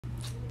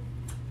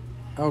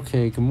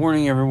Okay, good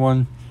morning,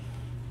 everyone.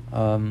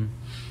 Trying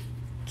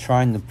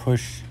to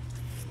push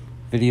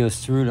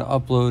videos through to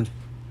upload.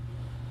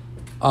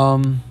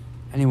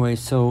 Anyway,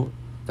 so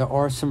there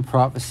are some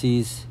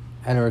prophecies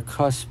at our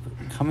cusp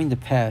coming to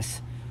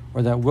pass,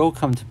 or that will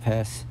come to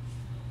pass,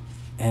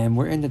 and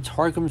we're in the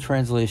Targum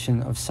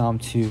translation of Psalm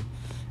 2.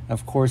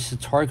 Of course, the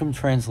Targum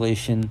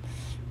translation,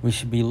 we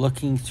should be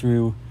looking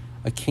through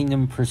a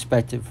kingdom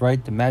perspective,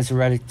 right? The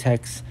Masoretic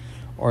text,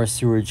 or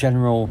through a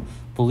general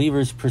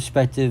believer's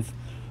perspective.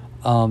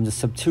 The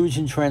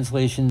Septuagint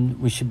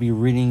translation, we should be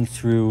reading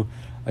through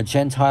a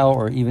Gentile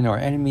or even our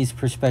enemy's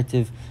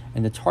perspective.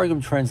 And the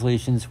Targum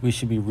translations, we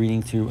should be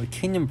reading through a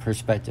kingdom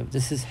perspective.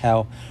 This is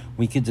how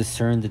we could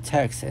discern the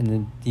text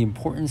and the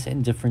importance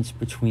and difference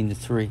between the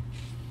three.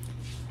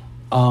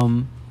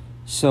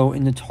 So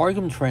in the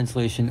Targum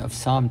translation of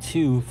Psalm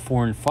 2,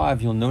 4, and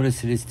 5, you'll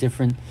notice it is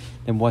different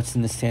than what's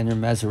in the standard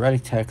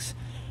Masoretic text.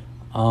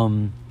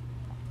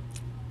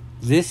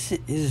 This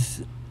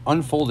is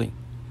unfolding.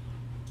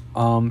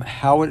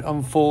 How it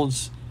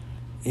unfolds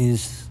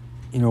is,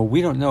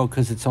 we don't know,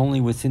 because it's only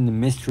within the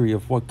mystery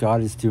of what God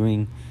is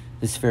doing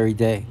this very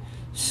day.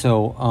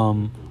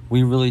 So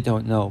we really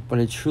don't know. But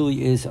it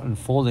truly is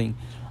unfolding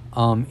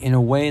in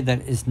a way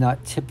that is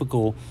not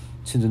typical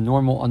to the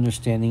normal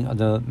understanding of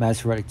the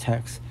Masoretic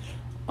text.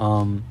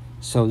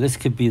 So this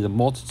could be the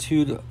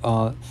multitude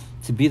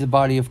to be the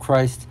body of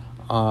Christ.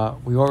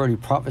 We already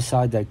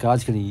prophesied that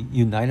God's going to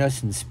unite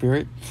us in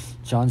spirit.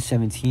 John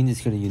 17 is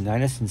going to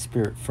unite us in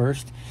spirit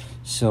first.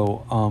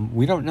 So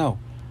we don't know.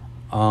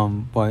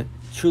 But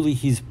truly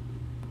he's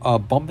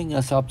bumping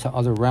us up to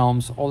other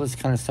realms. All this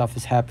kind of stuff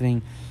is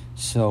happening.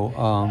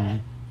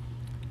 So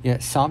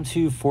Psalm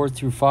 2, 4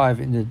 through 5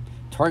 in the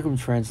Targum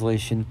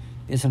translation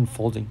is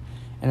unfolding.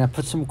 And I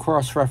put some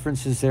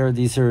cross-references there.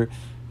 These are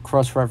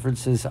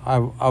cross-references I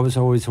was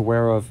always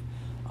aware of.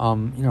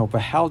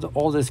 But how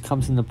all this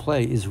comes into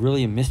play is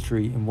really a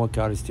mystery in what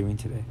God is doing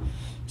today.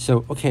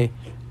 So, okay,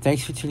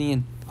 thanks for tuning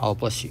in. I'll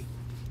bless you.